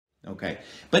Okay.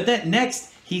 But then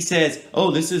next he says,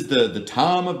 oh, this is the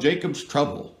time of Jacob's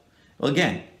trouble. Well,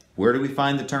 again, where do we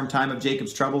find the term time of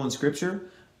Jacob's trouble in Scripture?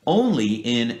 Only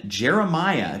in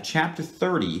Jeremiah chapter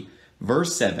 30,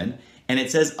 verse 7. And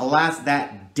it says, alas,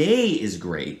 that day is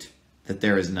great, that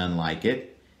there is none like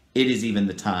it. It is even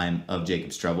the time of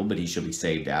Jacob's trouble, but he shall be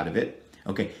saved out of it.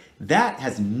 Okay, that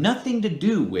has nothing to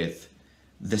do with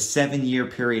the 7-year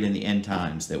period in the end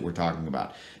times that we're talking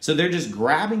about. So they're just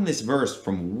grabbing this verse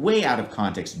from way out of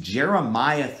context.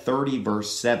 Jeremiah 30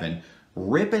 verse 7,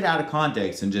 rip it out of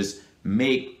context and just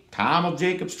make time of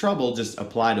Jacob's trouble just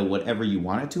apply to whatever you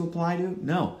want it to apply to.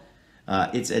 No,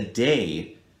 it's a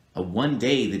day, a one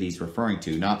day that he's referring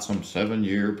to, not some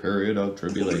 7-year period of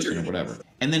tribulation or whatever.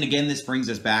 And then again, this brings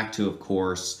us back to, of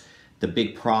course, the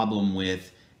big problem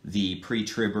with the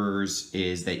pre-tribbers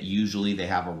is that usually they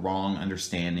have a wrong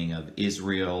understanding of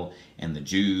Israel and the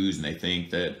Jews, and they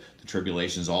think that the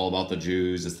tribulation is all about the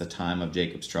Jews. It's the time of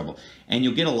Jacob's trouble. And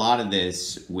you'll get a lot of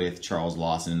this with Charles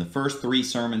Lawson. In the first 3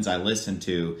 sermons I listened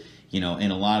to, in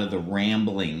a lot of the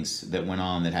ramblings that went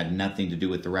on that had nothing to do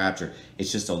with the rapture,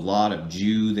 it's just a lot of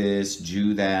Jew this,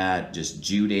 Jew that, just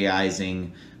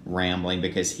Judaizing rambling,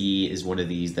 because he is one of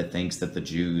these that thinks that the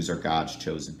Jews are God's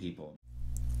chosen people.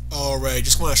 Alright,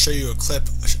 just want to show you a clip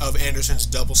of Anderson's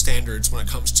double standards when it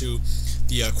comes to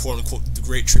the quote-unquote the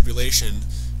Great Tribulation.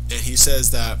 And he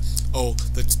says that,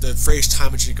 the phrase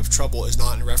time of Jacob's trouble is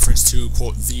not in reference to,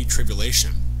 quote, the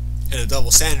tribulation. And a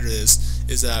double standard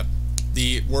is that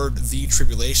the word the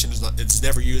tribulation it's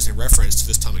never used in reference to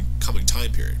this coming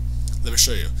time period. Let me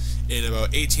show you. In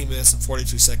about 18 minutes and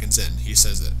 42 seconds in, he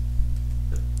says it.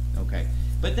 Okay.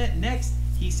 But then next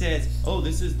he says, oh,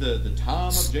 this is the time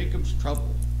of Jacob's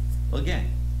trouble. Well,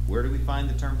 again, where do we find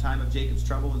the term time of Jacob's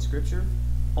trouble in Scripture?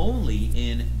 Only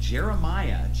in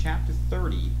Jeremiah chapter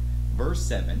 30, verse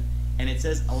 7. And it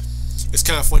says... It's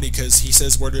kind of funny because he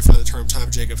says, where do we find the term time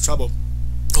of Jacob's trouble?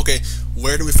 Okay,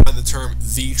 where do we find the term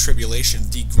the tribulation,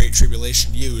 the Great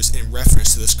Tribulation, used in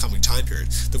reference to this coming time period?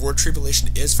 The word tribulation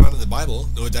is found in the Bible,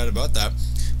 no doubt about that,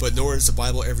 but nowhere does the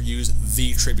Bible ever use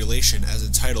the tribulation as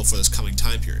a title for this coming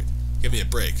time period. Give me a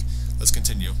break. Let's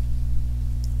continue.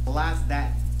 Alas,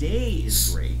 that day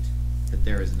is great, that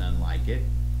there is none like it.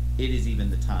 It is even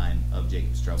the time of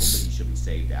Jacob's trouble, but he shall be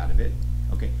saved out of it.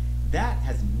 Okay, that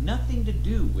has nothing to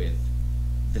do with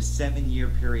the 7-year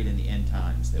period in the end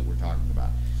times that we're talking about.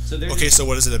 So okay, so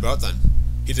what is it about then?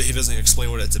 He doesn't explain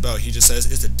what it's about. He just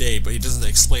says it's a day, but he doesn't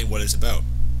explain what it's about.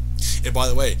 And by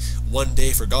the way, 1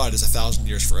 day for God is 1,000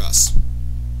 years for us.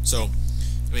 So,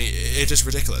 I mean, it's just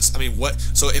ridiculous. I mean, what?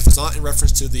 So if it's not in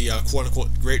reference to the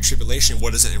quote-unquote Great Tribulation,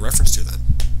 what is it in reference to then?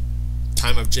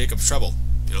 Time of Jacob's trouble,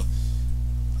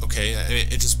 Okay, I mean,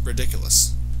 it's just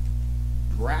ridiculous.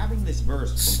 Grabbing this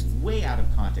verse from way out of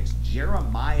context,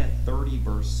 Jeremiah 30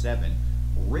 verse 7,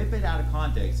 rip it out of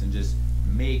context and just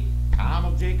make time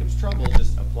of Jacob's trouble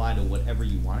just apply to whatever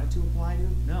you want it to apply to?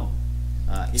 No.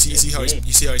 You see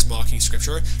how he's mocking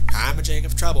Scripture? Time of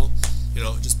Jacob's trouble,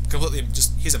 just completely,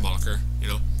 he's a mocker,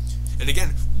 And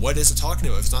again, what is it talking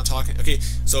about? If it's not talking, okay,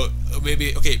 so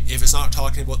maybe, if it's not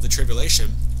talking about the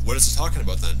tribulation, what is it talking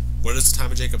about then? What is the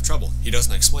time of Jacob's trouble? He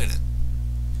doesn't explain it.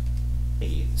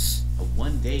 A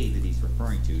 1 day that he's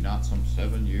referring to, not some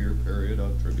 7-year period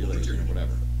of tribulation or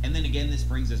whatever. And then again, this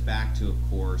brings us back to, of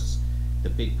course, the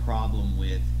big problem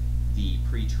with the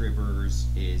pre-tribbers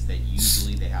is that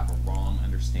usually they have a wrong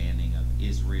understanding of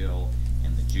Israel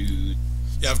and the Jews.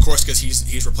 Yeah, of course, because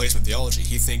he's replacement theology.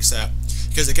 He thinks that,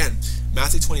 because again,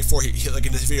 Matthew 24, like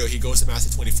in this video, he goes to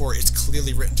Matthew 24, it's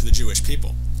clearly written to the Jewish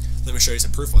people. Let me show you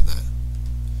some proof on that.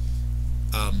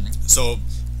 So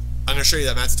I'm going to show you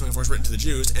that Matthew 24 is written to the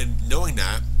Jews, and knowing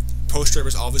that,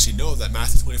 post-tribbers obviously know that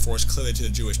Matthew 24 is clearly to the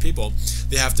Jewish people.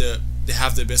 They have to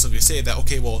basically say that,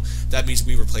 okay, well, that means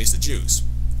we replace the Jews.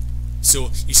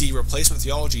 So you see, replacement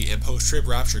theology and post-trib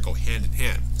rapture go hand in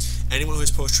hand. Anyone who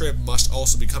is post-trib must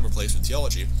also become replacement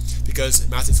theology, because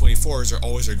Matthew 24 is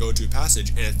always our go-to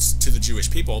passage, and it's to the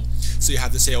Jewish people. So you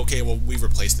have to say, okay, well, we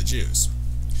replace the Jews.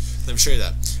 Let me show you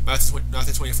that.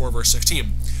 Matthew 24, verse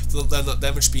 16. Then let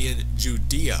them which be in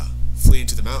Judea flee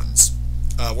into the mountains.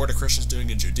 What are Christians doing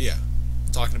in Judea?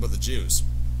 Talking about the Jews.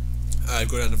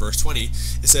 Go down to verse 20.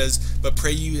 It says, "But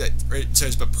pray ye,"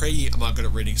 I'm not good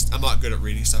at reading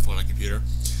stuff on a computer.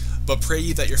 "But pray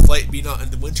ye that your flight be not in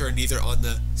the winter, neither on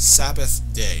the Sabbath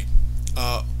day."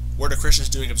 What are Christians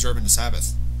doing observing the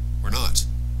Sabbath? We're not.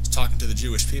 It's talking to the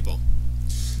Jewish people.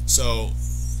 So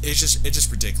it's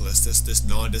just ridiculous. This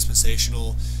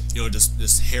non-dispensational,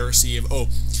 this heresy of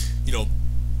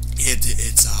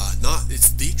it's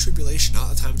the tribulation, not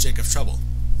the time of Jacob's trouble.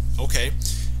 Okay,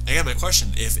 I got my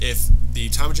question. If the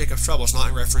time of Jacob's trouble is not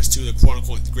in reference to the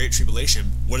quote-unquote Great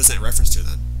Tribulation, what is that in reference to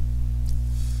then?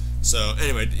 So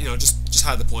anyway, just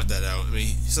had to point that out. I mean,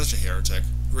 he's such a heretic.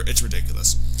 It's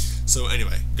ridiculous. So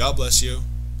anyway, God bless you.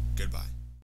 Goodbye.